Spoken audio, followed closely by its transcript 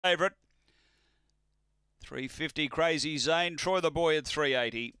Favourite. 350 Crazy Zane. Troy the Boy at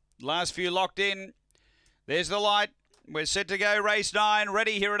 380. Last few locked in. There's the light. We're set to go. Race 9.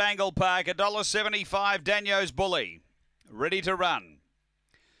 Ready here at Angle Park. $1.75. Daniel's Bully. Ready to run.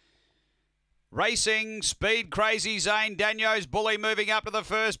 Racing, Speed, Crazy Zane, Daniel's Bully moving up to the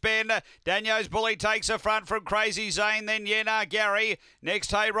first bend. Daniel's Bully takes a front from Crazy Zane, then Yenar Gary.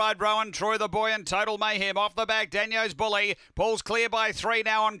 Next, Hayride Rowan, Troy the Boy and Total Mayhem. Off the back, Daniel's Bully. Pulls clear by 3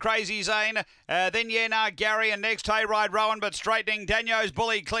 now on Crazy Zane. Then Yenar Gary and next Hayride Rowan, but straightening Daniel's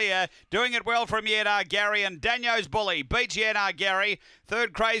Bully clear. Doing it well from Yenar Gary and Daniel's Bully beats Yenar Gary.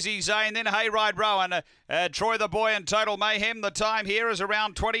 Third, Crazy Zane, then Hayride Rowan. Troy the Boy and Total Mayhem. The time here is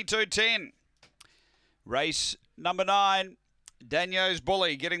around 22:10. Race number 9, Daniel's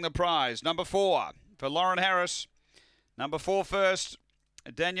Bully getting the prize. Number 4 for Lauren Harris. Number 4 first,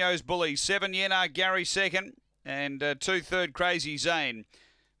 Daniel's Bully. 7, Yenar Gary second. And 2 third, Crazy Zane.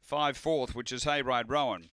 5 fourth, which is Hayride Rowan.